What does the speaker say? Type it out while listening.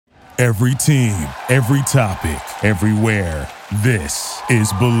Every team, every topic, everywhere. This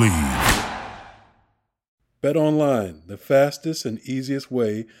is Believe. Bet Online, the fastest and easiest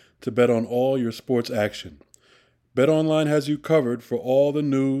way to bet on all your sports action. Bet Online has you covered for all the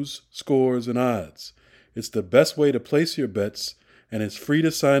news, scores, and odds. It's the best way to place your bets, and it's free to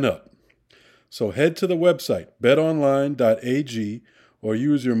sign up. So head to the website, betonline.ag, or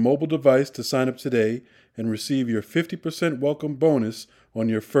use your mobile device to sign up today and receive your 50% welcome bonus on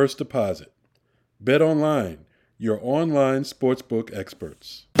your first deposit. Bet Online, your online sportsbook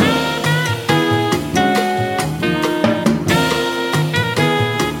experts.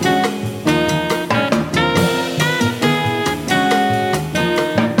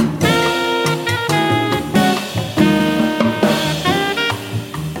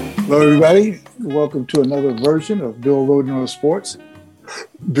 Hello, everybody. Welcome to another version of Bill Rhoden on Sports.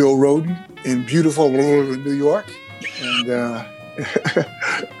 Bill Rhoden in beautiful New York. And,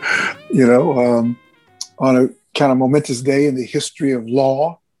 on a kind of momentous day in the history of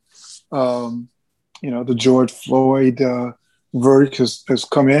law, the George Floyd verdict has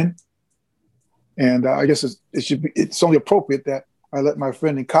come in. And I guess it's only appropriate that I let my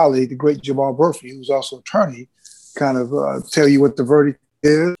friend and colleague, the great Jamal Murphy, who's also attorney, kind of tell you what the verdict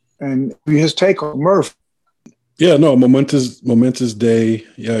is and his take on Murphy. Yeah, no, momentous day.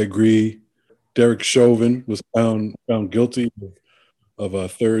 Yeah, I agree. Derek Chauvin was found guilty of a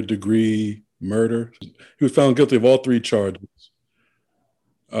third-degree murder. He was found guilty of all three charges.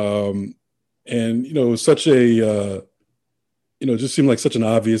 And, it was such a, it just seemed like such an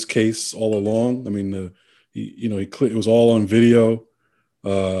obvious case all along. I mean, it was all on video.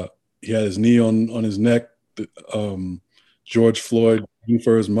 He had his knee on his neck. George Floyd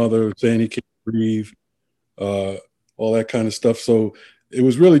for his mother saying he can't breathe, all that kind of stuff. So it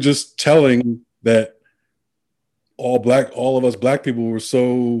was really just telling that all of us black people were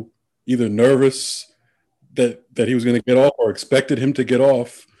so either nervous that he was going to get off or expected him to get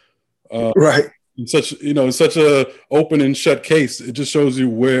off. Right. In such a open and shut case, it just shows you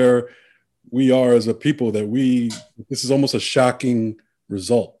where we are as a people, that this is almost a shocking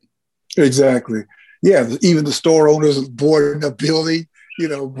result. Exactly. Yeah. Even the store owners boarding the building,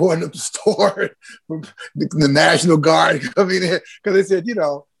 boarding up the store, the National Guard coming in, because they said,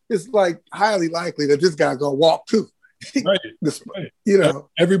 it's like highly likely that this guy's going to walk too. Right. Right.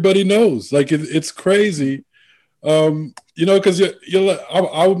 Everybody knows. Like it's crazy. Because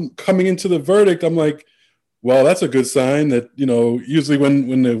I'm coming into the verdict, I'm like, well, that's a good sign that, usually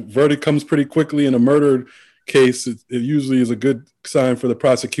when the verdict comes pretty quickly in a murder case, it usually is a good sign for the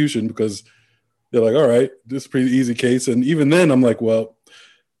prosecution, because they're like, all right, this is a pretty easy case. And even then I'm like, well,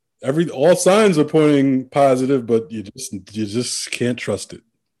 all signs are pointing positive, but you just can't trust it,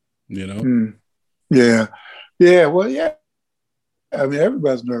 Yeah. Yeah. Well, yeah. I mean,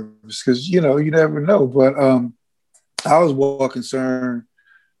 everybody's nervous because, you never know. But I was more concerned.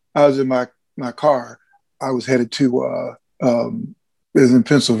 I was in my car. I was headed to, it was in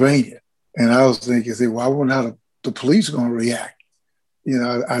Pennsylvania. And I was thinking, well, I wonder how the police are going to react.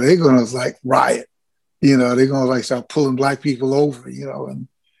 Are they going to riot? Are they going to start pulling black people over,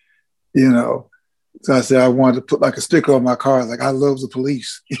 So I said, I wanted to put a sticker on my car, I love the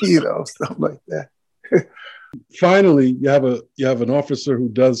police, stuff like that. Finally, you have an officer who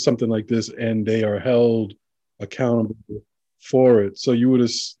does something like this and they are held accountable for it. So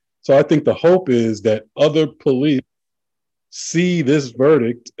I think the hope is that other police see this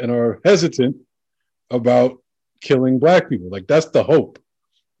verdict and are hesitant about killing black people. That's the hope.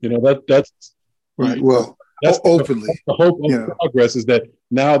 That's right. Well, that's openly. The hope of progress is that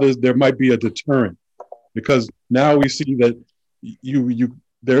now there might be a deterrent, because now we see that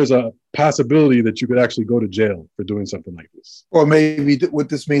there's a possibility that you could actually go to jail for doing something like this. Or maybe what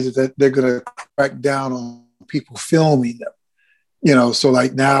this means is that they're going to crack down on people filming them. So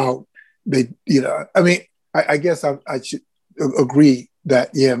now they, I guess I should agree that,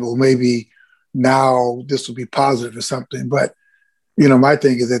 well, maybe now this will be positive or something. But, my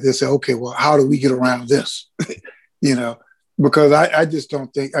thing is that they say, okay, well, how do we get around this? Because I just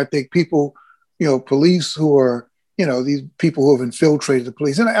don't think, I think people, police who are, these people who have infiltrated the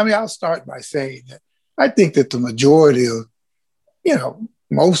police. And I'll start by saying that I think that the majority of,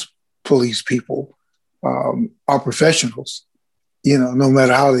 most police people are professionals, no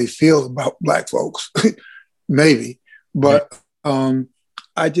matter how they feel about black folks, maybe. But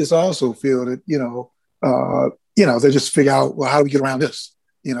I just also feel that, they just figure out, well, how do we get around this?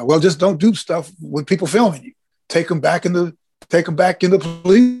 Well, just don't do stuff with people filming you. Take them back in the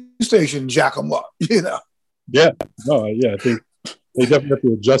police station, jack them up, Yeah. No, yeah. I think they definitely have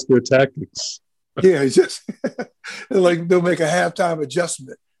to adjust their tactics. Yeah, it's just they'll make a halftime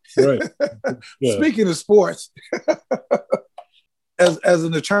adjustment, Right. Yeah. Speaking of sports, as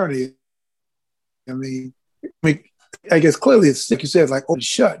an attorney, I mean, I guess clearly it's like you said, like open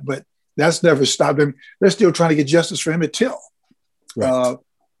shut, but that's never stopped them. They're still trying to get justice for Emmett Till, Right.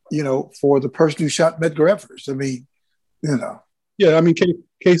 For the person who shot Medgar Evers. I mean, Yeah, I mean,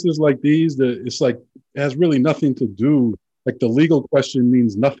 cases like these, it's like it has really nothing to do. Like the legal question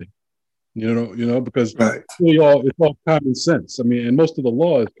means nothing, because right, it's all common sense. I mean, and most of the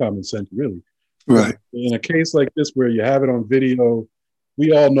law is common sense, really. right. In a case like this where you have it on video,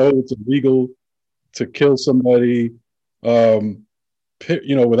 we all know it's illegal to kill somebody, without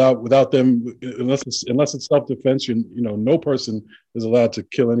them, unless it's self-defense. No person is allowed to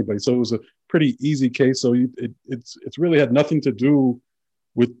kill anybody. So it was a pretty easy case. So it's really had nothing to do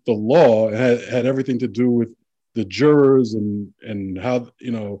with the law. It had everything to do with the jurors and how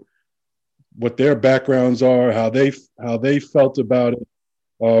what their backgrounds are, how they felt about it.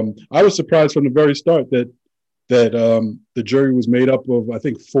 I was surprised from the very start that the jury was made up of, I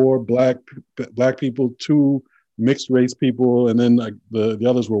think, 4 black people, 2 mixed race people, and then like the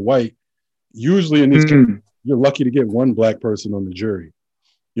others were white. Usually in these cases, you're lucky to get 1 black person on the jury.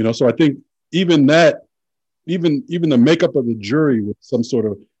 So I think even that, even the makeup of the jury with some sort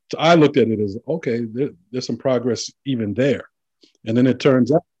of, so I looked at it as, okay, there's some progress even there. And then it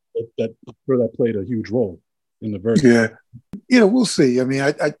turns out that played a huge role in the verdict. Yeah. We'll see. I mean,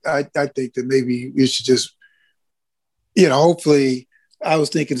 I think that maybe you should just, hopefully, I was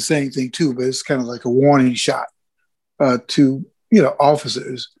thinking the same thing too, but it's kind of like a warning shot to,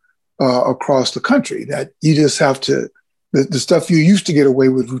 officers across the country that you just have to, the stuff you used to get away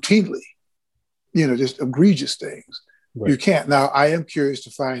with routinely, just egregious things. Right. You can't. Now, I am curious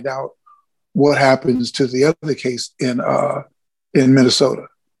to find out what happens to the other case in Minnesota,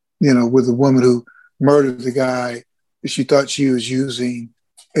 with the woman who murdered the guy. She thought she was using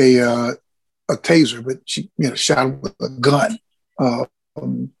a taser, but she, shot him with a gun. I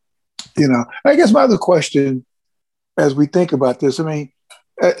guess my other question, as we think about this, I mean,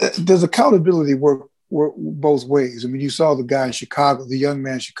 does accountability work both ways? I mean, you saw the guy in Chicago, the young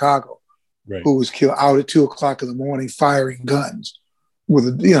man in Chicago, right, who was killed out at 2:00 in the morning firing guns with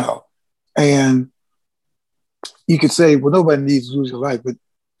and you could say, well, nobody needs to lose your life, but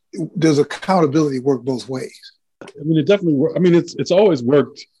does accountability work both ways? I mean, it definitely works. I mean, it's always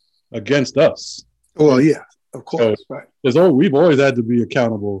worked against us. Well, yeah, of course. So, right. We've always had to be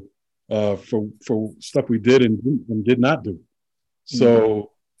accountable for stuff we did and did not do.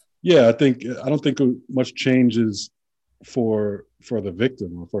 So, yeah, I don't think much changes for the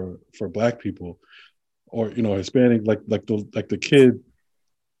victim or for Black people or Hispanic, like the kid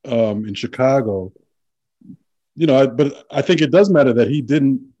in Chicago. But I think it does matter that he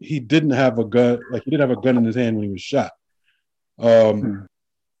didn't have a gun. Like, he didn't have a gun in his hand when he was shot.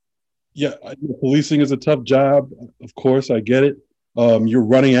 Yeah, policing is a tough job. Of course, I get it. You're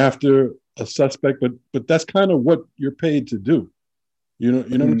running after a suspect, but that's kind of what you're paid to do. You know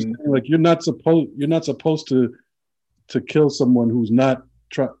what I'm saying? Like, you're not supposed to kill someone who's not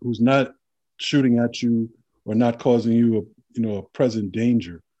shooting at you or not causing you a present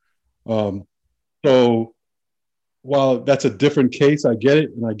danger. So while that's a different case, I get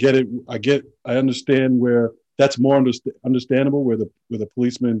it, and I understand where that's more understandable, where the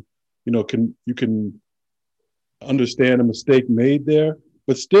policeman, you can understand a mistake made there,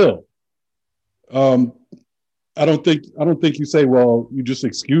 but still, I don't think you say, well, you just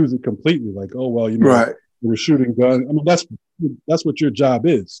excuse it completely, like, oh, well, right, we're shooting guns. I mean, that's what your job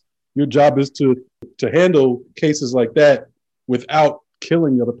is. Your job is to handle cases like that without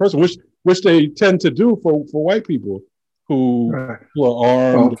killing the other person, which they tend to do for white people who are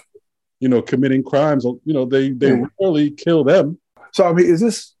armed, committing crimes. They rarely kill them. So I mean, is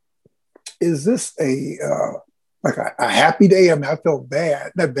this a like a happy day? I mean, I felt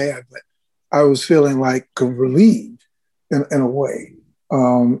bad, not bad, but I was feeling like relieved in a way.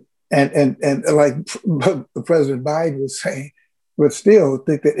 And like President Biden was saying, but still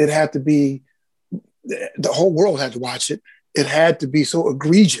think that it had to be, the whole world had to watch it. It had to be so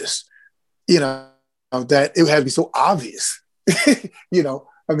egregious, that it had to be so obvious. I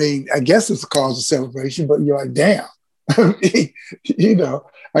mean, I guess it's a cause of celebration, but you're like, damn.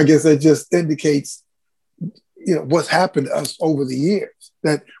 I guess that just indicates, what's happened to us over the years,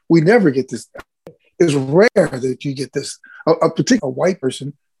 that we never get this. It's rare that you get this, a particular white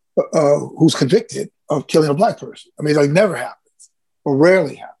person who's convicted of killing a Black person. I mean, it never happens or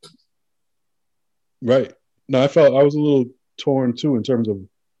rarely happens. Right. No, I was a little torn too in terms of,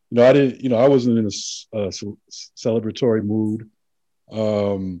 I wasn't in a celebratory mood.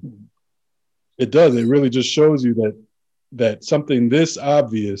 It really just shows you that something this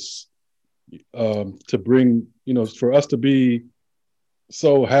obvious to bring, for us to be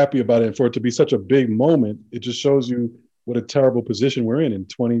so happy about it and for it to be such a big moment, it just shows you what a terrible position we're in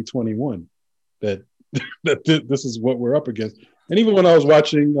 2021, that this is what we're up against. And even when I was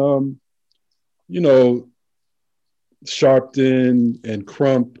watching, Sharpton and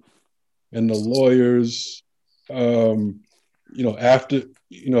Crump and the lawyers, after,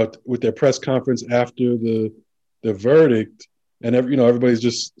 with their press conference after the verdict, and everybody's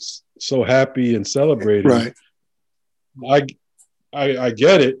just so happy and celebrating. Right. I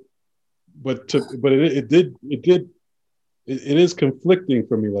get it, but it is conflicting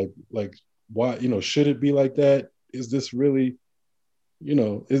for me. Like why, should it be like that? Is this really,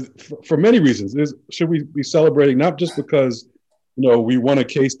 for many reasons, should we be celebrating not just because, we won a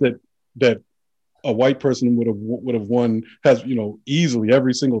case that a white person would have won, has, easily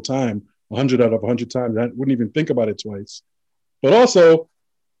every single time, 100 out of 100 times. I wouldn't even think about it twice. But also,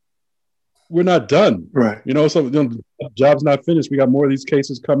 we're not done. Right. So the job's not finished. We got more of these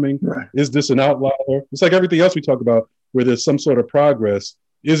cases coming. Right. Is this an outlier? It's like everything else we talk about where there's some sort of progress.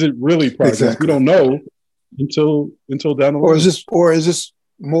 Is it really progress? Exactly. We don't know until down the line. Or is this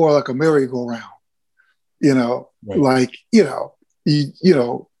more like a merry-go-round? Right. Like,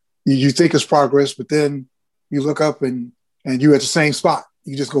 you think it's progress, but then you look up and you're at the same spot.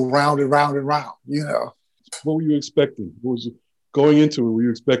 You just go round and round and round, What were you expecting? What was it going into it? Were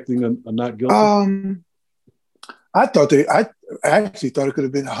you expecting a not guilty? I actually thought it could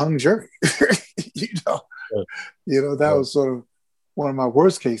have been a hung jury. Right. That was sort of one of my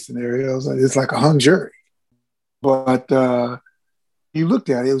worst case scenarios. It's like a hung jury. But you looked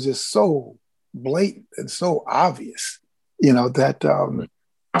at it, it was just so blatant and so obvious, that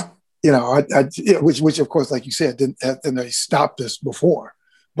which of course, like you said, didn't they stopped this before?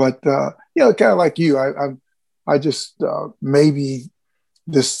 But kind of like you, I just maybe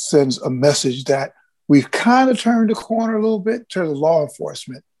this sends a message that we've kind of turned the corner a little bit to the law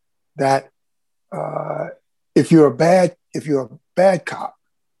enforcement. That if you're a bad cop,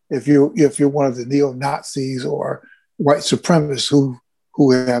 if you're one of the neo-Nazis or white supremacists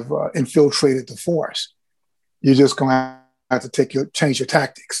who have infiltrated the force, you're just going to have to change your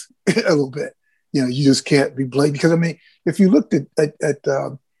tactics a little bit. You just can't be blatant, because if you looked at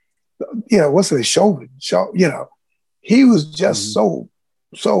what's it, Chauvin, he was just so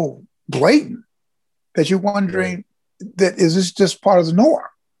blatant that you're wondering that is this just part of the norm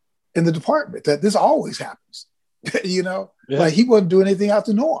in the department, that this always happens, like he wasn't doing anything out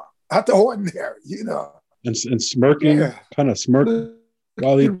the norm, out the ordinary, and smirking, kind of smirking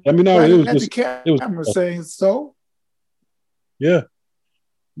while he. It was saying so. Yeah.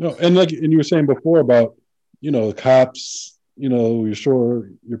 No, and you were saying before about, the cops, you're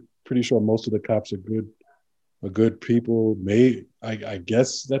pretty sure most of the cops are good people. I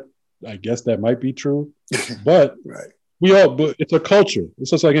guess that might be true, but right. But it's a culture.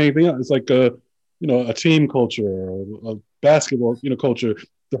 It's just like anything else. It's like a team culture or a basketball, culture.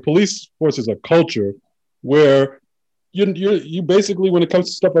 The police force is a culture where you basically, when it comes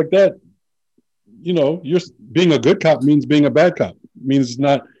to stuff like that, you're being a good cop means being a bad cop, means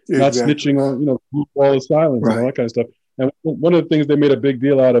not snitching on, all the silence, right, and all that kind of stuff. And one of the things they made a big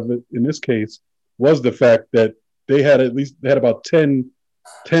deal out of it in this case was the fact that they had about 10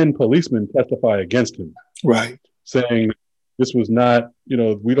 policemen testify against him. Right. Saying this was not,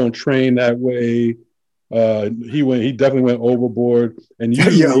 we don't train that way. He definitely went overboard. And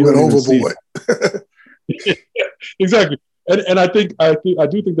he went overboard. Exactly. And I do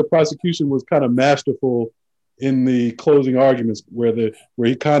think the prosecution was kind of masterful in the closing arguments where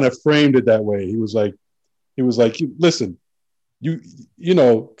he kind of framed it that way. He was like, listen,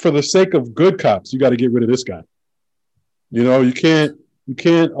 for the sake of good cops, you got to get rid of this guy. You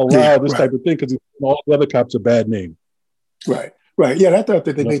can't allow this type of thing because all the other cops are bad name. Right. Right. Yeah, I thought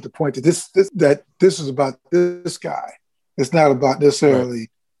that they made the point that this is about this guy. It's not about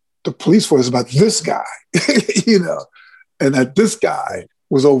necessarily the police force. It's about this guy, and that this guy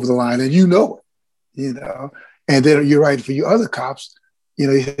was over the line, and it. And then you're right, for you other cops,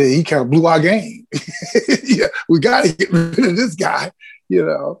 he kind of blew our game. Yeah, we got to get rid of this guy.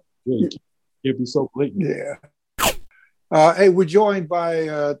 It'd be so blatant. Yeah. Hey, we're joined by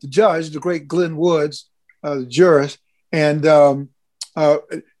the judge, the great Glenn Woods, the jurist. And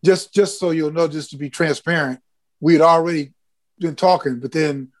just so you'll know, just to be transparent, we had already been talking, but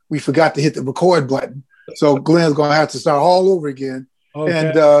then we forgot to hit the record button. So Glenn's going to have to start all over again. Okay.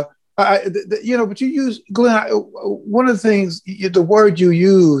 And, but you use, Glenn, one of the things, the word you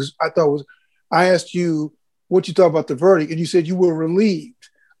used, I thought was, I asked you what you thought about the verdict, and you said you were relieved.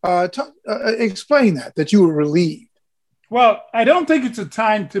 Explain that you were relieved. Well, I don't think it's a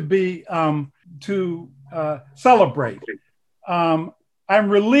time to be to celebrate. I'm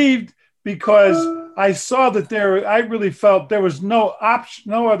relieved because I saw that I really felt there was no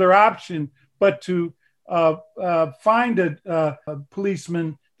other option but to find a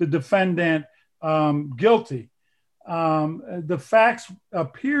policeman, the defendant, guilty. The facts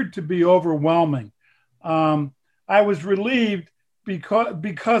appeared to be overwhelming. I was relieved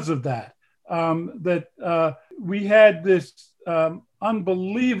because of that. That we had this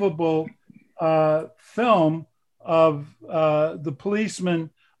unbelievable film of the policeman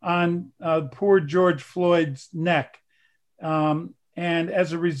on poor George Floyd's neck, and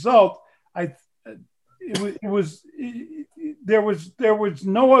as a result, there was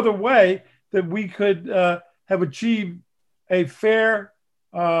no other way that we could have achieved a fair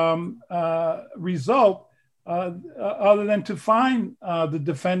result other than to find the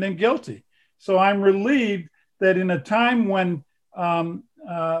defendant guilty. So I'm relieved that in a time when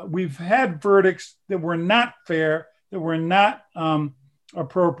we've had verdicts that were not fair, that were not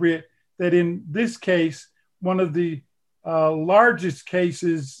appropriate, that in this case, one of the largest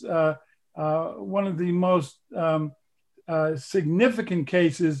cases, one of the most significant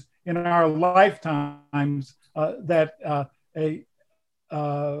cases in our lifetimes, that a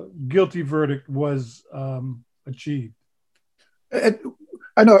guilty verdict was achieved. And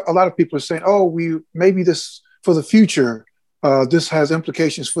I know a lot of people are saying, "Oh, maybe this for the future. This has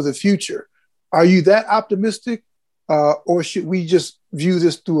implications for the future." Are you that optimistic, or should we just view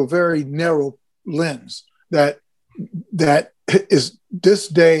this through a very narrow lens? That is this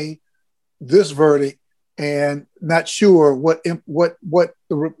day, this verdict, and not sure what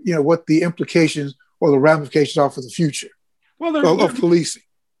the implications or the ramifications are for the future of policing.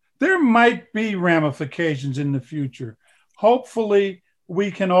 There might be ramifications in the future. Hopefully, we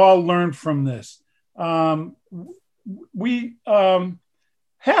can all learn from this. We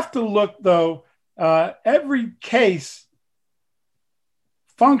have to look, though, every case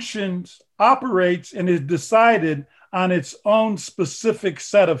functions, operates, and is decided on its own specific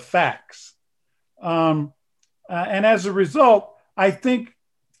set of facts. And as a result, I think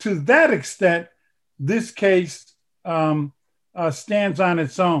to that extent, this case stands on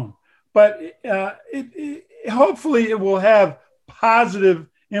its own. But hopefully it will have positive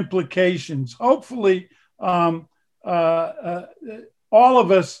implications. Hopefully all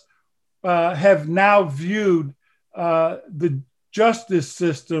of us have now viewed the justice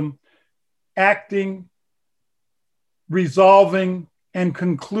system acting, resolving, and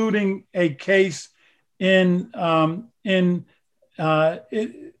concluding a case in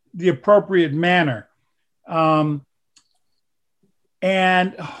the appropriate manner.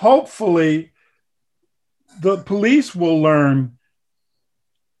 And hopefully the police will learn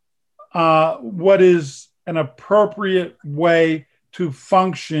what is an appropriate way to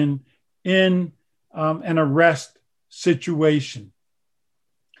function in an arrest situation.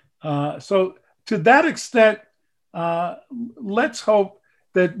 So to that extent, let's hope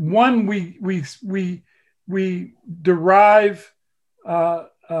that one, we derive a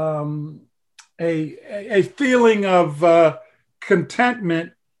feeling of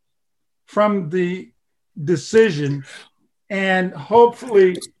contentment from the decision, and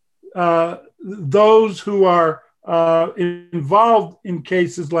hopefully those who are involved in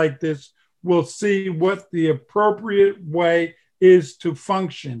cases like this will see what the appropriate way is to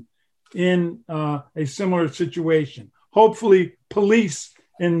function in a similar situation. Hopefully police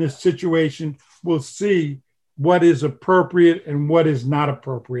in this situation will see what is appropriate and what is not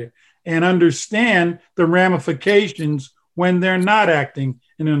appropriate, and understand the ramifications when they're not acting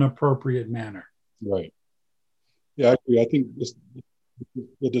in an appropriate manner. Right. Yeah, I agree. I think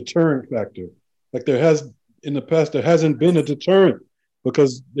the deterrent factor, like in the past, there hasn't been a deterrent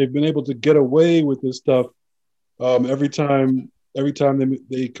because they've been able to get away with this stuff every time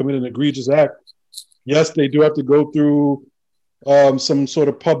they commit an egregious act. Yes, they do have to go through some sort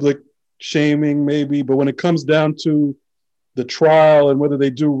of public shaming maybe, but when it comes down to the trial and whether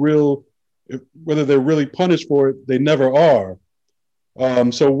they're really punished for it, they never are.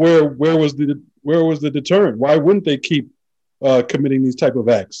 So where was the deterrent? Why wouldn't they keep committing these type of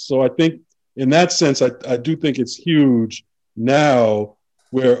acts? So I think in that sense, I do think it's huge now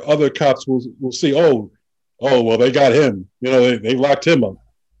where other cops will see, oh, well, they got him. They locked him up.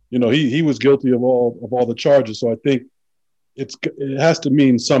 He was guilty of all the charges. So I think it has to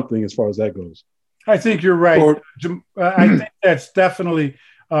mean something as far as that goes. I think you're right. I think that's definitely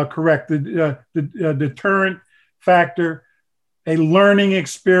correct. The deterrent factor, a learning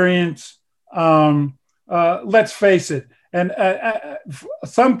experience. Let's face it. And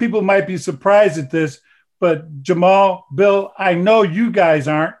some people might be surprised at this, but Jamal, Bill, I know you guys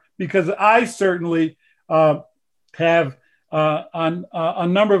aren't, because I certainly have on a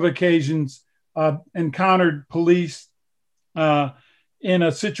number of occasions encountered police in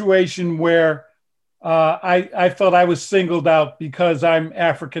a situation where I felt I was singled out because I'm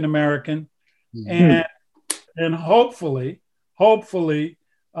African American, and hopefully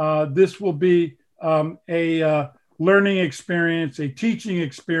this will be a learning experience, a teaching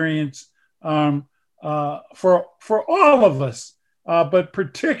experience for all of us, but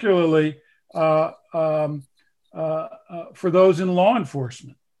particularly for those in law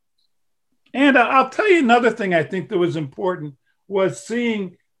enforcement. And I'll tell you another thing I think that was important was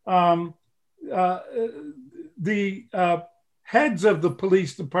seeing the heads of the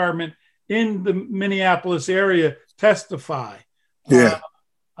police department in the Minneapolis area testify. Yeah.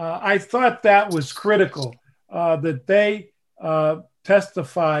 I thought that was critical, that they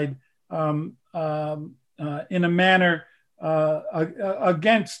testified in a manner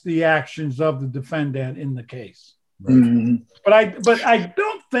against the actions of the defendant in the case. Mm-hmm. But I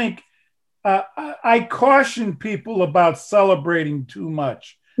don't think I caution people about celebrating too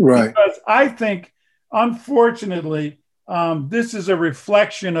much, Right. because I think, unfortunately, this is a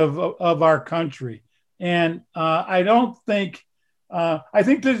reflection of our country, and I don't think I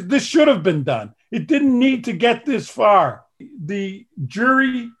think this should have been done. It didn't need to get this far. The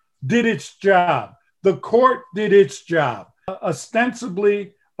jury did its job. The court did its job.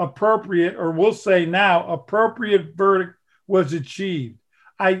 Ostensibly appropriate, or we'll say now, appropriate verdict was achieved.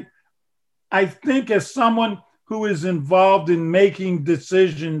 I think, as someone who is involved in making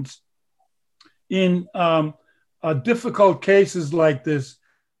decisions in difficult cases like this,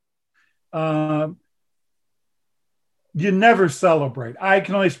 you never celebrate. I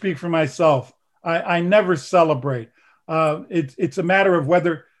can only speak for myself. I never celebrate. It's a matter of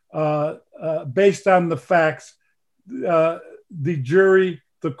whether, based on the facts, the jury,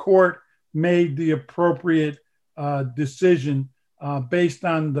 the court made the appropriate decision based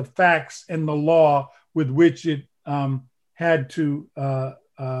on the facts and the law with which it had to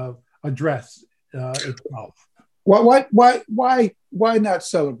address itself. Why not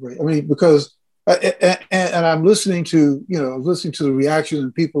celebrate? I mean, because and I'm listening to the reaction,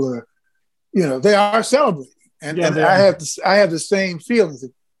 and people are, they are celebrating, and I have the same feelings.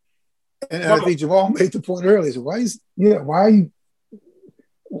 And I think Jamal made the point earlier. So why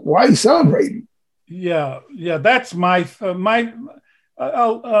are you celebrating? Yeah, that's my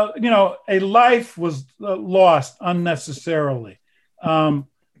a life was lost unnecessarily.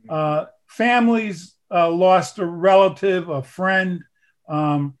 Families lost a relative, a friend.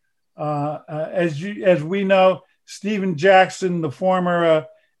 As we know, Steven Jackson, the former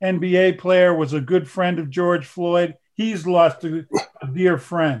NBA player, was a good friend of George Floyd. He's lost a dear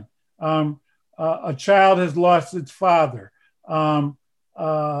friend. A child has lost its father. A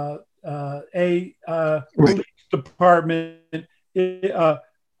police department is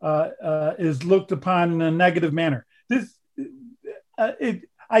looked upon in a negative manner.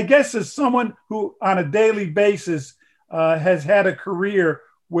 I guess, as someone who on a daily basis has had a career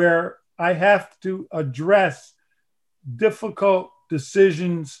where I have to address difficult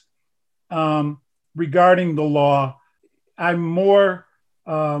decisions regarding the law, I'm more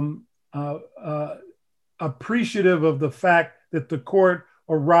appreciative of the fact that the court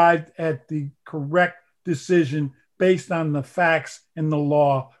arrived at the correct decision based on the facts and the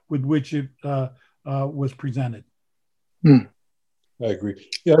law with which it was presented. I agree.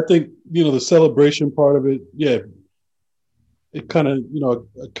 Yeah, I think, the celebration part of it, it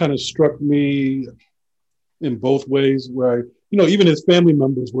kind of struck me in both ways, where even his family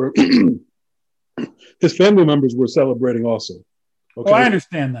members were celebrating also. Okay? Oh, I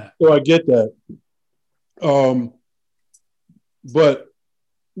understand that. So I get that. But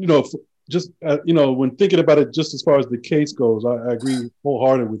when thinking about it, just as far as the case goes, I agree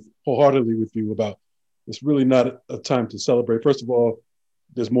wholeheartedly with you about it's really not a time to celebrate. First of all,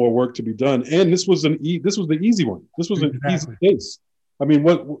 there's more work to be done, and this was the easy one. This was an easy case. I mean,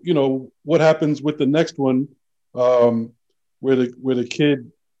 what happens with the next one, where the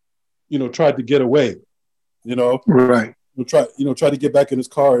kid, tried to get away, right? Try to get back in his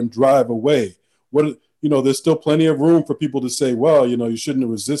car and drive away. There's still plenty of room for people to say, well, you shouldn't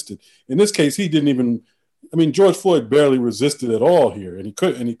have resisted. In this case, he didn't even. I mean, George Floyd barely resisted at all here, and he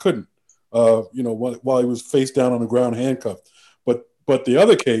couldn't. While he was face down on the ground, handcuffed. But the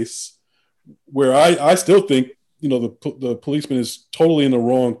other case, where I still think, the policeman is totally in the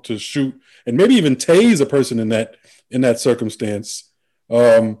wrong to shoot and maybe even tase a person in that circumstance.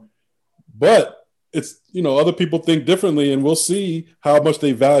 But it's, other people think differently, and we'll see how much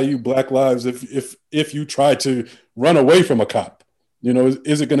they value Black lives if you try to run away from a cop.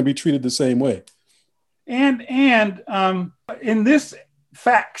 Is it going to be treated the same way? And in this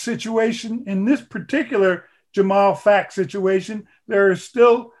fact situation, in this particular Jamal fact situation, there are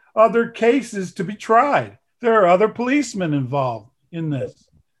still other cases to be tried. There are other policemen involved in this.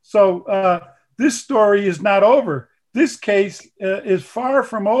 So this story is not over. This case is far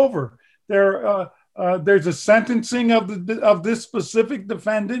from over. There's a sentencing of this specific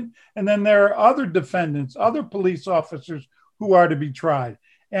defendant, and then there are other defendants, other police officers who are to be tried.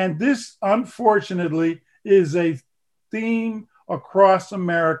 And this, unfortunately, is a theme across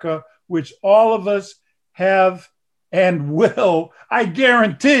America, which all of us have and will, I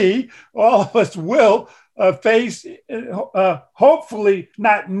guarantee, all of us will face, hopefully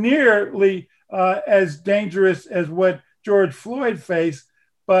not nearly as dangerous as what George Floyd faced,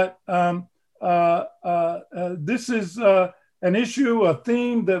 but this is an issue, a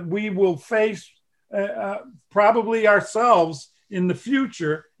theme that we will face probably ourselves in the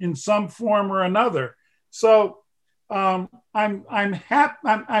future in some form or another. So I'm happy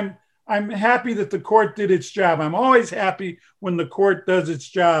that the court did its job. I'm always happy when the court does its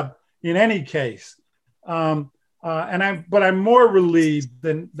job in any case. But I'm more relieved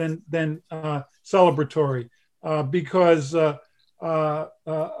than celebratory because I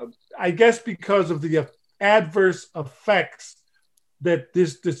guess because of the adverse effects that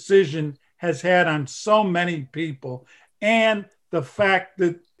this decision has had on so many people, and the fact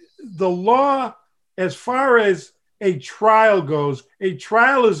that the law, as far as a trial goes, a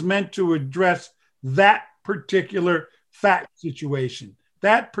trial is meant to address that particular fact situation,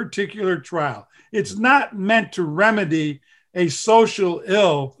 that particular trial. It's not meant to remedy a social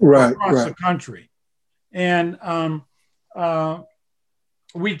ill across the country. And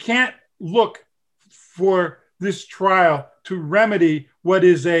we can't look for this trial to remedy what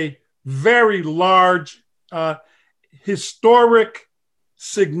is a very large, historic,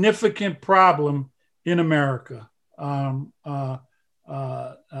 significant problem in America.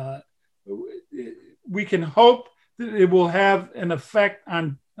 We can hope that it will have an effect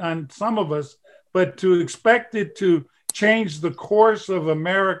on some of us, but to expect it to change the course of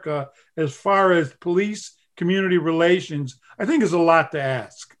America as far as police community relations, I think is a lot to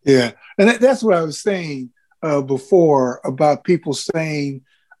ask. Yeah, and that's what I was saying before about people saying,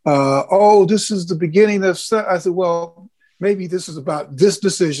 oh, this is the beginning of, I said, well, maybe this is about this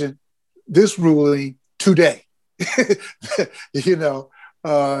decision, this ruling today.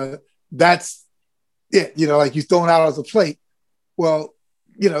 That's it. Like you thrown out of the plate. Well,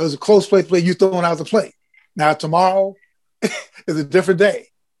 it was a close play, you thrown out of the plate. Now tomorrow is a different day.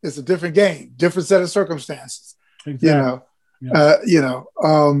 It's a different game, different set of circumstances. Exactly. I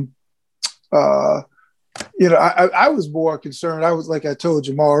was more concerned. I was, like I told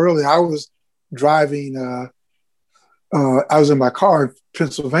Jamal earlier, I was driving. I was in my car in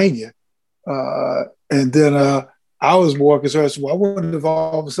Pennsylvania, and then I was more concerned. I said, well, I wonder if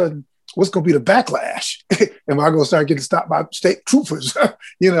all of a sudden, what's going to be the backlash? Am I going to start getting stopped by state troopers?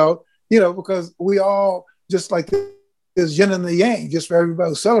 Because we all, just like there's yin and the yang, just for everybody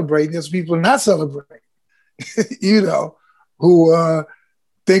who's celebrating, there's people who are not celebrating, who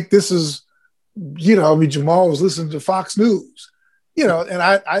think this is, Jamal was listening to Fox News, and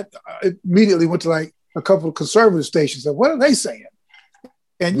I immediately went to like a couple of conservative stations and what are they saying?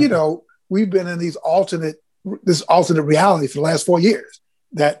 And, we've been in this alternate reality for the last 4 years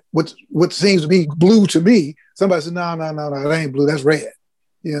that what seems to be blue to me, somebody said, no, it ain't blue, that's red,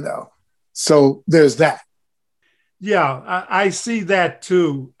 So there's that. Yeah, I see that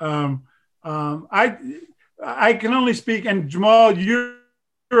too. I can only speak, and Jamal, you're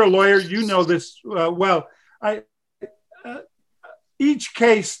a lawyer, you know this well. Each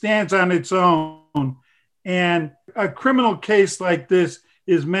case stands on its own, and a criminal case like this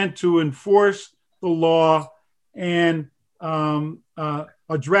is meant to enforce the law and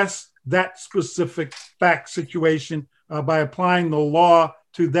address that specific fact situation by applying the law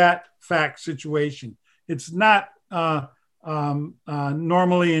to that fact situation. It's not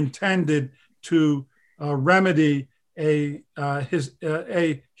normally intended to remedy a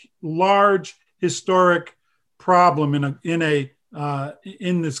large historic problem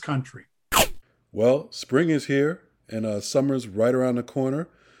in this country. Well, spring is here and summer's right around the corner.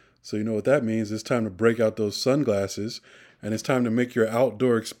 So you know what that means. It's time to break out those sunglasses, and it's time to make your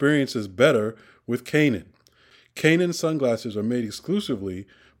outdoor experiences better with Kaenon. Kaenon sunglasses are made exclusively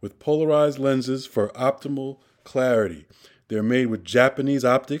with polarized lenses for optimal clarity. They're made with Japanese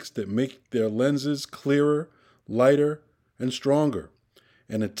optics that make their lenses clearer, lighter, and stronger.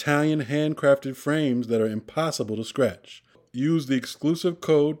 and Italian handcrafted frames that are impossible to scratch. Use the exclusive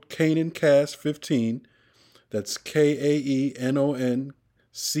code KANONCAST15, that's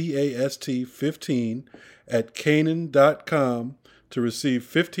KAENONCAST 15, at Kanan.com to receive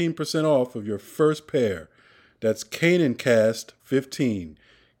 15% off of your first pair. That's KANONCAST 15,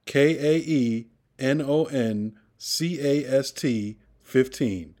 KAENONCAST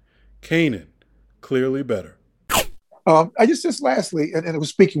 15. Kanan, clearly better. I just lastly, and I was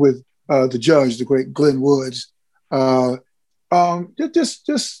speaking with the judge, the great Glenn Woods. Lastly,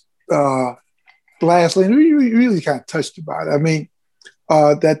 and we really kind of touched about it. I mean,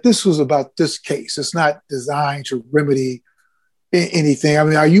 that this was about this case. It's not designed to remedy anything. I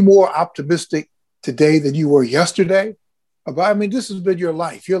mean, are you more optimistic today than you were yesterday? I mean, this has been your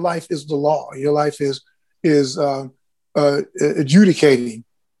life. Your life is the law. Your life is adjudicating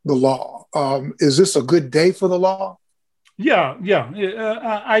the law. Is this a good day for the law? Yeah.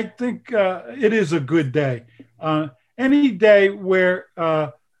 I think it is a good day. Any day where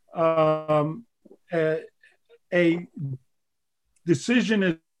a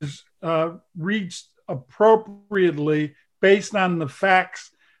decision is reached appropriately based on the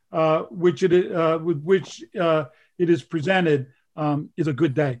facts with which it is presented is a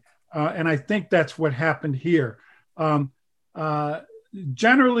good day. And I think that's what happened here.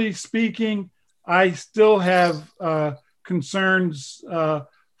 Generally speaking, I still have concerns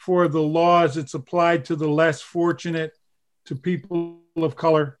for the law as it's applied to the less fortunate, to people of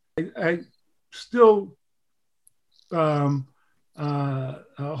color. I still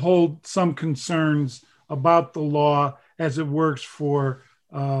hold some concerns about the law as it works for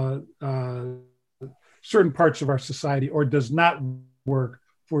certain parts of our society, or does not work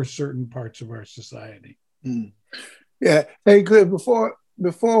for certain parts of our society. Mm. Yeah. Hey, good. Before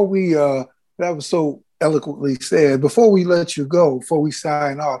we, that was so eloquently said. Before we let you go, before we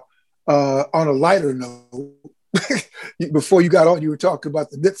sign off, on a lighter note, before you got on, you were talking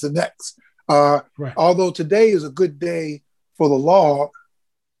about the nits and necks. Right. Although today is a good day for the law,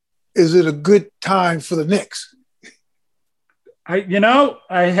 is it a good time for the Knicks? I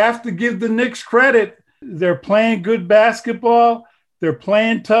have to give the Knicks credit. They're playing good basketball. They're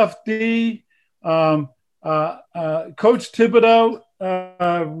playing tough D. Coach Thibodeau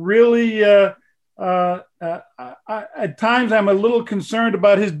really, at times I'm a little concerned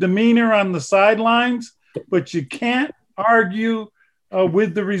about his demeanor on the sidelines, but you can't argue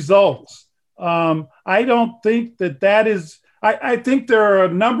with the results. I don't think that is – I think there are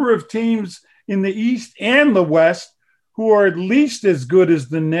a number of teams in the East and the West who are at least as good as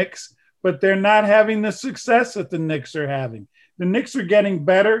the Knicks, but they're not having the success that the Knicks are having. The Knicks are getting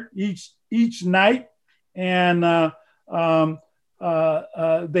better each night, and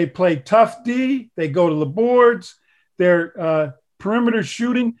they play tough D. They go to the boards. Their perimeter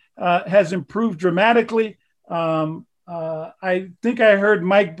shooting has improved dramatically. I think I heard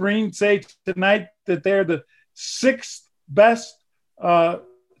Mike Breen say tonight that they're the sixth best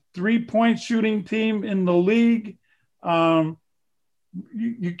three-point shooting team in the league. You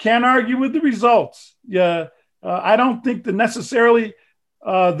can't argue with the results. Yeah, I don't think that necessarily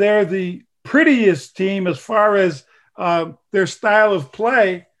they're the prettiest team as far as their style of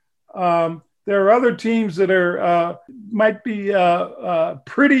play. There are other teams that are might be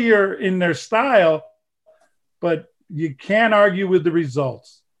prettier in their style, but you can't argue with the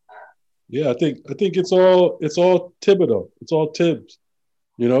results. Yeah, I think it's all Thibodeau. It's all Tibbs.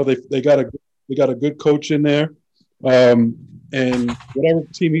 You know, they got a good coach in there, and whatever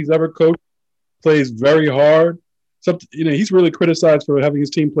team he's ever coached plays very hard. He's really criticized for having his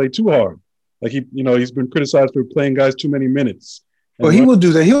team play too hard. Like he's been criticized for playing guys too many minutes. Well, he will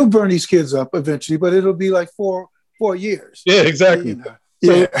do that. He'll burn these kids up eventually, but it'll be like 4 years. Yeah, exactly.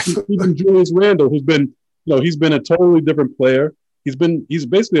 So even Julius Randle, who's been, he's been a totally different player. He's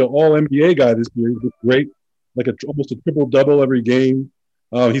basically an all NBA guy this year. He's been great, like almost a triple double every game.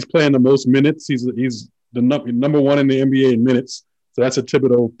 He's playing the most minutes. He's the number one in the NBA in minutes. So that's a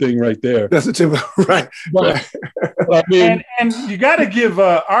Thibodeau thing right there. That's a Thibodeau, right? But, I mean, and you got to give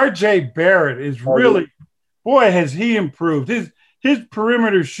R.J. Barrett is really, boy, has he improved. His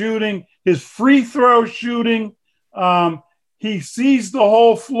perimeter shooting, his free throw shooting. He sees the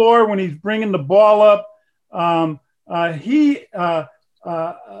whole floor when he's bringing the ball up. And he's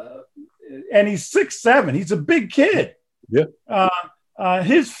 6'7". He's a big kid. Yeah.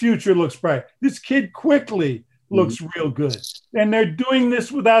 His future looks bright. This kid quickly looks real good. And they're doing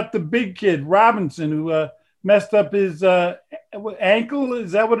this without the big kid, Robinson, who messed up his ankle.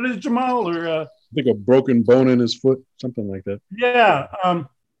 Is that what it is, Jamal? Or I think a broken bone in his foot, something like that. Yeah.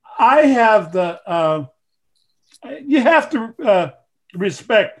 I have you have to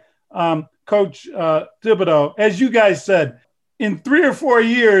respect Coach Thibodeau. As you guys said, in 3 or 4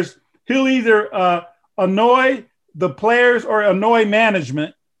 years, he'll either annoy the players or annoy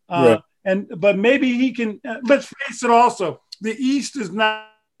management. Right. But maybe he can. Let's face it. Also, the East is not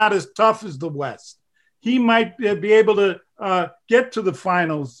as tough as the West. He might be able to get to the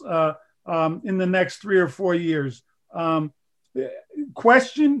finals in the next 3 or 4 years.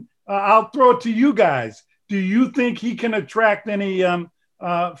 Question: I'll throw it to you guys. Do you think he can attract any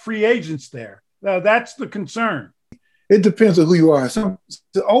free agents there? That's the concern. It depends on who you are. Some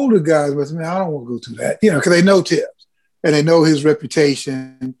the older guys, but I don't want to go through that, because they know Tibbs and they know his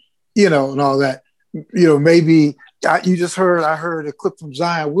reputation, and all that. Maybe I heard a clip from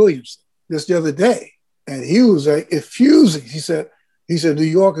Zion Williamson just the other day, and he was effusing. He said, New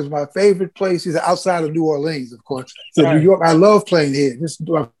York is my favorite place. He's outside of New Orleans, of course. He said, right. New York, I love playing here. This is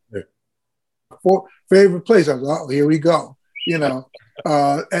my favorite place. I was like, oh, here we go.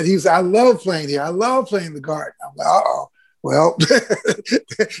 And he said, I love playing here. I love playing the Garden. I'm like, well, there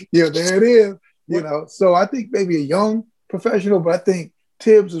it is. So I think maybe a young professional, but I think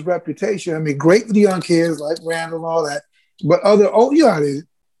Tibbs' reputation, great for the young kids like Randall and all that, but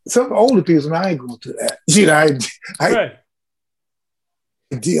some older people, I ain't going to that.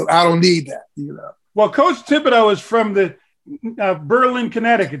 I don't need that. Well, Coach Thibodeau is from the Berlin,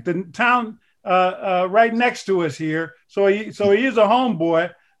 Connecticut, the town right next to us here. So he is a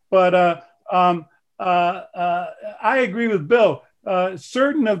homeboy, but I agree with Bill.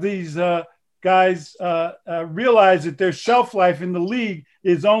 Certain of these guys realize that their shelf life in the league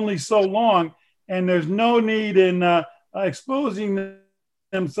is only so long, and there's no need in exposing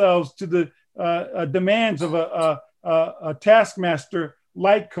themselves to the demands of a taskmaster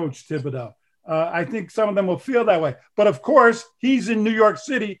like Coach Thibodeau. I think some of them will feel that way. But of course, he's in New York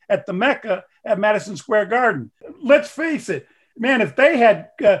City at the Mecca at Madison Square Garden. Let's face it, man, if they had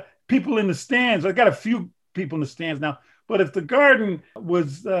people in the stands, I got a few people in the stands now, but if the Garden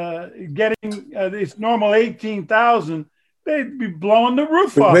was getting its normal 18,000, they'd be blowing the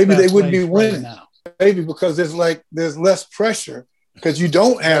roof off. Maybe they wouldn't be winning now. Maybe because there's less pressure because you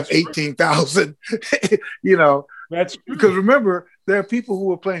don't have 18,000, That's true. Because remember, there are people who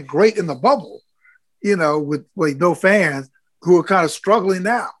were playing great in the bubble, with no fans who are kind of struggling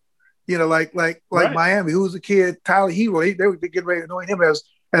now. Like right. Miami, who was a kid, Tyler Hero, they were getting ready to anoint him as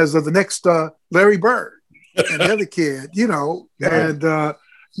the next Larry Bird. And the other kid, and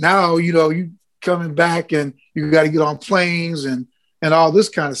now, you coming back and you got to get on planes and all this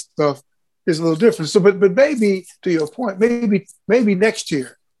kind of stuff is a little different. So, but maybe to your point, maybe next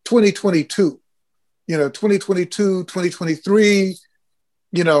year, 2022, 2022, 2023,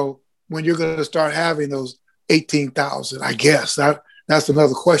 when you're going to start having those 18,000, I guess that's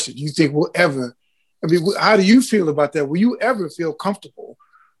another question. Do you think we'll ever, how do you feel about that? Will you ever feel comfortable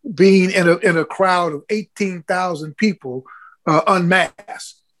being in a crowd of 18,000 people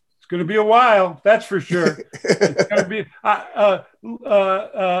unmasked? It's going to be a while, that's for sure. It's going to be.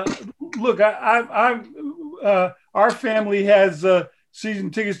 Look, our family has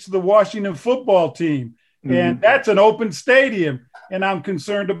season tickets to the Washington football team, and that's an open stadium, and I'm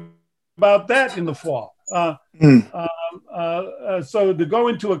concerned about that in the fall. So to go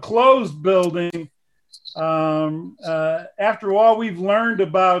into a closed building. After all we've learned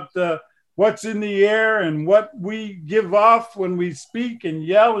about what's in the air and what we give off when we speak and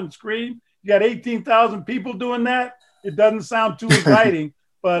yell and scream, you got 18,000 people doing that. It doesn't sound too inviting,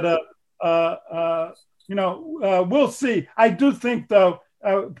 but we'll see. I do think, though,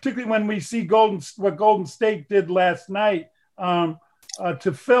 particularly when we see what Golden State did last night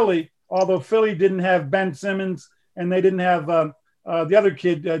to Philly, although Philly didn't have Ben Simmons and they didn't have the other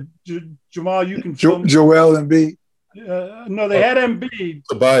kid, Jamal, you can film. Joel Embiid. No, they had Embiid.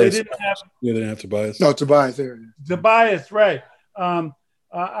 Tobias. They didn't have Tobias. No, Tobias. There it is. Tobias, right.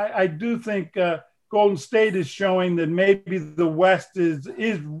 I do think Golden State is showing that maybe the West is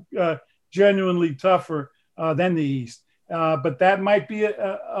genuinely tougher than the East. But that might be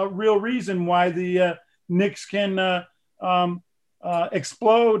a real reason why the Knicks can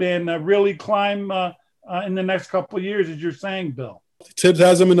explode and really climb in the next couple of years, as you're saying, Bill. Tibbs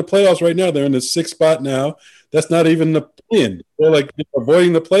has them in the playoffs right now. They're in the 6th spot now. That's not even the play-in. They're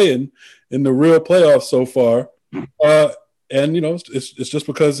avoiding the play-in in the real playoffs so far. And it's just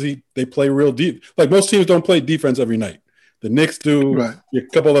because they play real deep. Like most teams don't play defense every night. The Knicks do. Right. A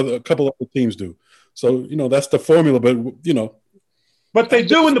couple other teams do. So that's the formula. But But they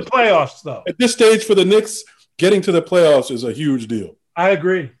do in the playoffs, though. At this stage for the Knicks, getting to the playoffs is a huge deal. I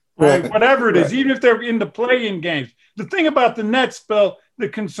agree. Right. Whatever it is, even if they're in the play-in games. The thing about the Nets, Bill,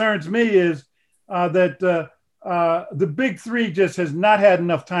 that concerns me is that the big three just has not had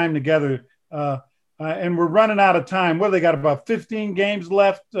enough time together. And we're running out of time. Well, they got about 15 games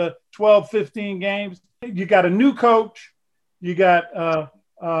left, 12, 15 games. You got a new coach. You got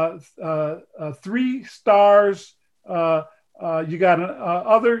 3 stars. You got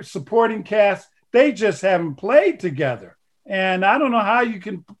other supporting cast. They just haven't played together. And I don't know how you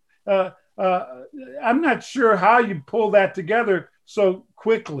can I'm not sure how you pull that together so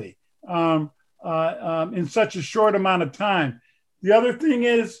quickly in such a short amount of time. The other thing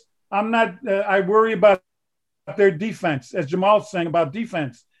is, I worry about their defense, as Jamal's saying about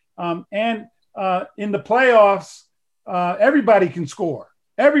defense. And in the playoffs, everybody can score.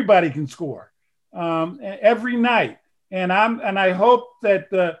 Everybody can score every night. And I hope that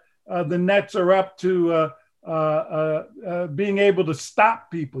the Nets are up to being able to stop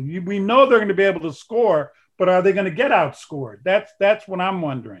people. We know they're going to be able to score, but are they going to get outscored? That's what I'm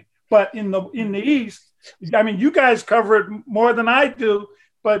wondering. But in the East, I mean, you guys cover it more than I do.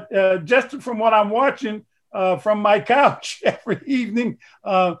 But just from what I'm watching from my couch every evening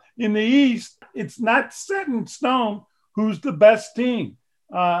in the East, it's not set in stone who's the best team.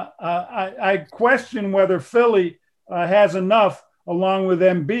 I question whether Philly has enough, along with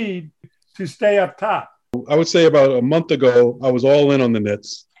Embiid, to stay up top. I would say about a month ago, I was all in on the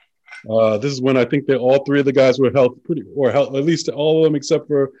Nets. This is when I think that all 3 of the guys were healthy, at least all of them except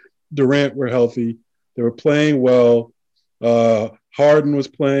for Durant were healthy. They were playing well. Harden was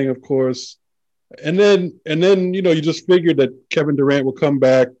playing, of course. And then, you just figured that Kevin Durant will come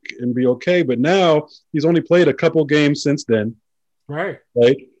back and be okay. But now he's only played a couple games since then. Right.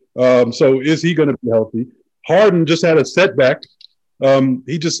 So is he going to be healthy? Harden just had a setback.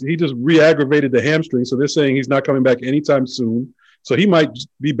 He just re-aggravated the hamstring. So they're saying he's not coming back anytime soon. So he might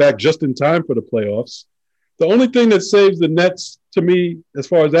be back just in time for the playoffs. The only thing that saves the Nets to me, as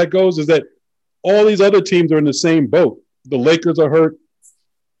far as that goes, is that all these other teams are in the same boat. The Lakers are hurt.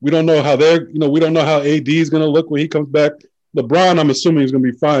 We don't know how we don't know how AD is going to look when he comes back. LeBron, I'm assuming he's going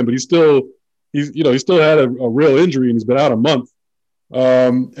to be fine, but he still had a real injury and he's been out a month.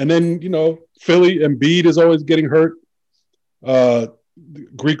 And then, Philly, Embiid is always getting hurt.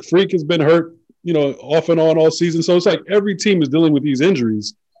 Greek Freak has been hurt, off and on all season. So it's like every team is dealing with these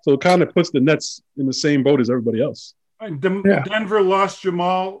injuries. So it kind of puts the Nets in the same boat as everybody else. Denver lost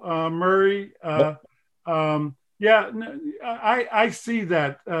Jamal Murray. I see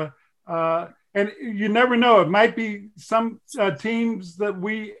that. And you never know. It might be some teams that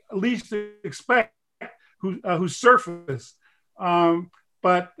we least expect who surface.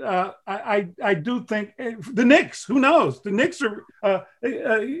 But I do think the Knicks, who knows? The Knicks are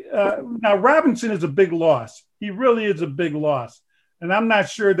now Robinson is a big loss. He really is a big loss. And I'm not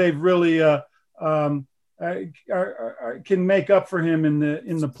sure they've really can make up for him in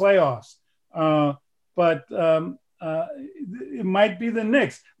the playoffs. But it might be the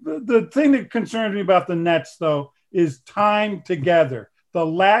Knicks. The thing that concerns me about the Nets, though, is time together, the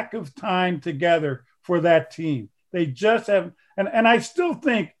lack of time together for that team. They just have, and I still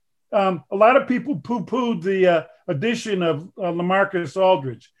think a lot of people poo-pooed the addition of LaMarcus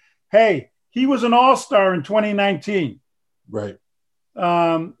Aldridge. Hey, he was an all-star in 2019. Right.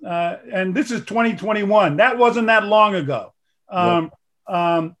 And this is 2021. That wasn't that long ago. And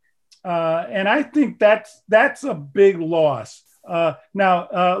I think that's a big loss. Now,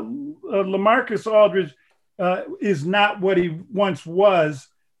 LaMarcus Aldridge is not what he once was,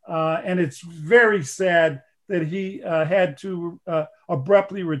 and it's very sad that he had to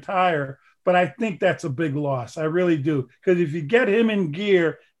abruptly retire. But I think that's a big loss. I really do. Because if you get him in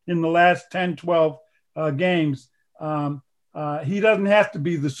gear in the last 10, 12 games, he doesn't have to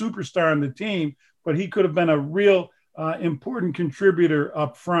be the superstar on the team, but he could have been a real important contributor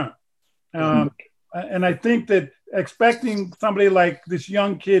up front. And I think that expecting somebody like this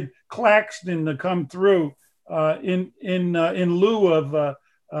young kid Claxton to come through in lieu of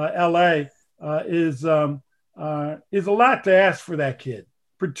LA is a lot to ask for that kid.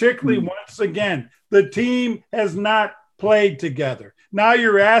 Particularly once again, the team has not played together. Now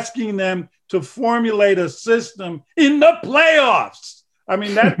you're asking them to formulate a system in the playoffs. I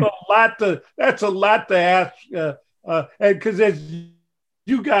mean, that's a lot to ask. Because as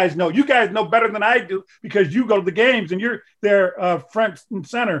you guys know better than I do because you go to the games and you're there front and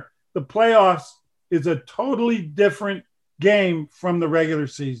center. The playoffs is a totally different game from the regular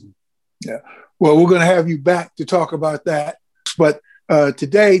season. Yeah. Well, we're going to have you back to talk about that. But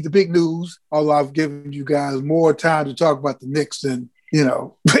today, the big news, although I've given you guys more time to talk about the Knicks than,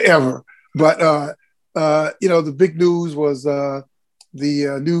 ever. But, the big news was the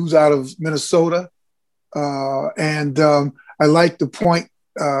news out of Minnesota. And I like the point,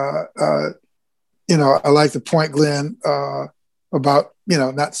 I like the point, Glenn, about,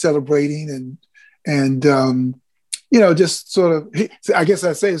 not celebrating and just sort of, I guess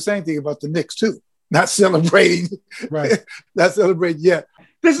I say the same thing about the Knicks too. Not celebrating, right? Not celebrating yet.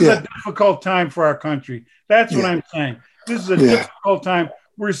 This is a difficult time for our country. That's what I'm saying. This is a difficult time.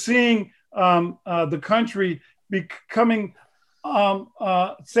 We're seeing the country becoming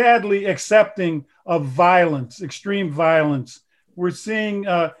sadly accepting of violence, extreme violence. We're seeing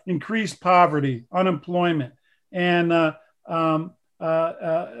increased poverty, unemployment. And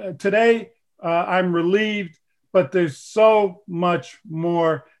today I'm relieved, but there's so much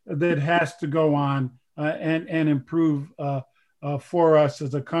more that has to go on and improve for us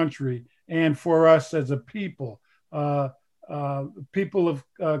as a country and for us as a people. People of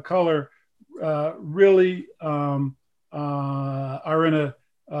color really are in a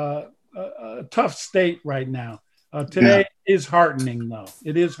tough state right now. Today is heartening, though.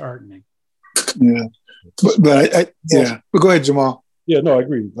 It is heartening. Yeah, but go ahead, Jamal. Yeah, no, I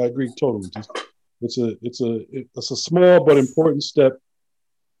agree. I agree totally. It's a small but important step.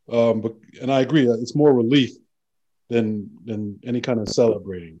 And I agree. It's more relief than any kind of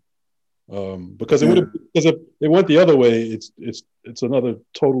celebrating. Because because if it went the other way, it's another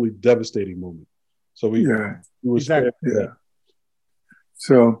totally devastating moment. So we was exactly.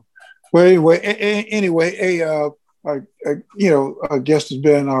 So, well, anyway, our guest has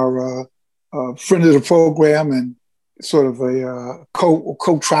been our friend of the program and sort of a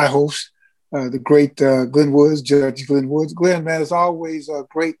co-tri-host, the great Glenn Woods, Judge Glenn Woods. Glenn, man, it's always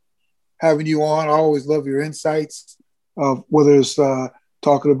great having you on. I always love your insights, whether it's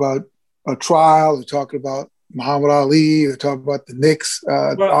talking about a trial, or talking about Muhammad Ali, or talking about the Knicks.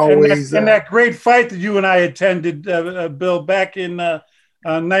 Always and that great fight that you and I attended, Bill, back in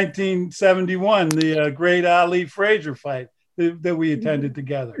 1971, the great Ali Frazier fight that we attended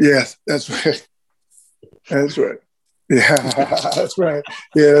together. Yes, that's right. That's right. Yeah, that's right.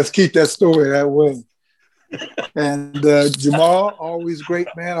 Yeah, let's keep that story that way. And Jamal, always great,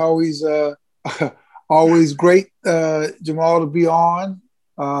 man. Always great, Jamal, to be on.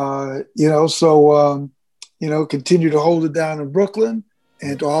 Continue to hold it down in Brooklyn,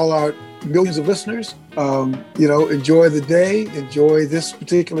 and to all our millions of listeners, enjoy the day, enjoy this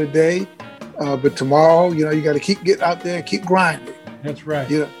particular day. But tomorrow, you got to get out there and keep grinding. That's right.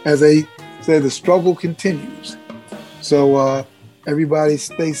 As they say, the struggle continues. So everybody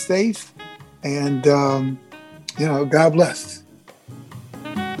stay safe, and God bless.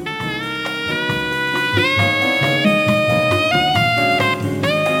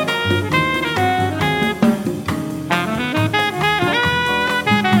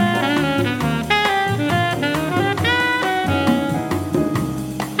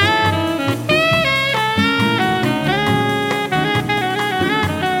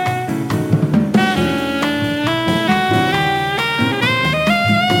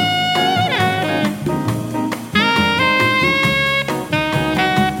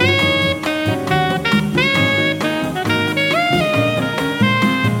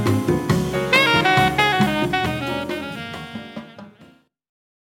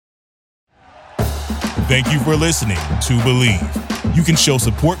 Thank you for listening to Believe. You can show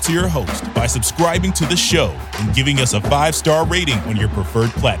support to your host by subscribing to the show and giving us a 5-star rating on your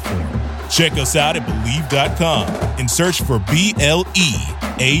preferred platform. Check us out at Believe.com and search for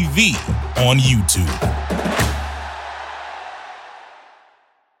BLEAV on YouTube.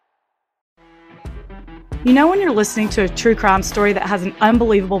 You know when you're listening to a true crime story that has an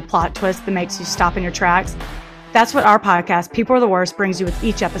unbelievable plot twist that makes you stop in your tracks? That's what our podcast, People Are the Worst, brings you with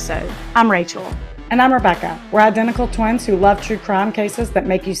each episode. I'm Rachel. And I'm Rebecca. We're identical twins who love true crime cases that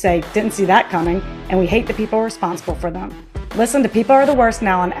make you say, didn't see that coming, and we hate the people responsible for them. Listen to People Are the Worst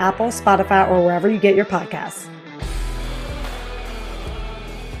now on Apple, Spotify, or wherever you get your podcasts.